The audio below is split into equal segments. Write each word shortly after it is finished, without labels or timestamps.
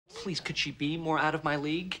please, could she be more out of my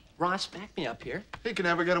league? Ross, back me up here. He can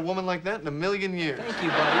never get a woman like that in a million years. Thank you,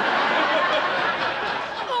 buddy.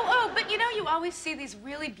 But you know, you always see these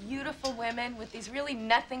really beautiful women with these really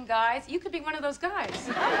nothing guys. You could be one of those guys.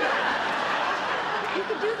 You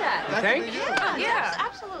could do that. You think? Yeah, Yes,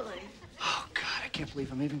 absolutely. Oh, God, I can't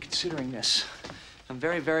believe I'm even considering this. I'm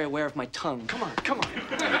very, very aware of my tongue. Come on, come on.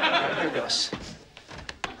 All right, here goes.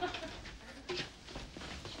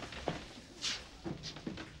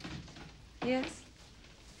 Yes?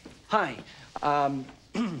 Hi.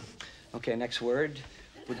 Okay, next word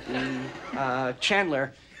would be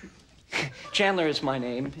Chandler. Chandler is my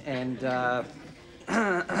name, and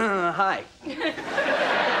hi.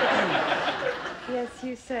 Yes,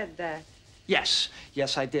 you said that. Yes,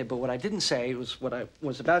 yes, I did. But what I didn't say was what I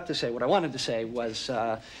was about to say. What I wanted to say was,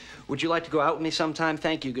 would you like to go out with me sometime?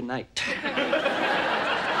 Thank you. Good night.